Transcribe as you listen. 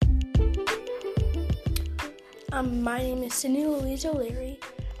My name is Cindy Louise O'Leary.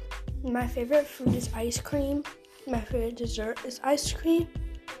 My favorite food is ice cream. My favorite dessert is ice cream.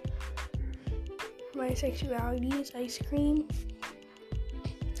 My sexuality is ice cream.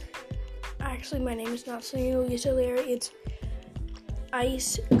 Actually, my name is not Cindy Louise O'Leary. It's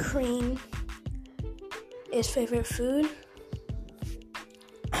ice cream is favorite food.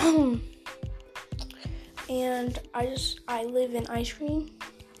 And I live in ice cream.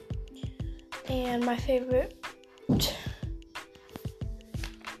 And my favorite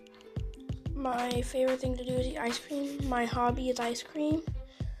thing to do is eat ice cream. My hobby is ice cream.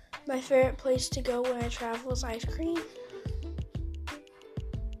 My favorite place to go when I travel is ice cream.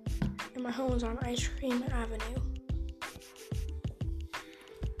 And my home is on Ice Cream Avenue.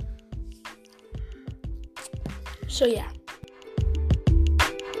 So yeah.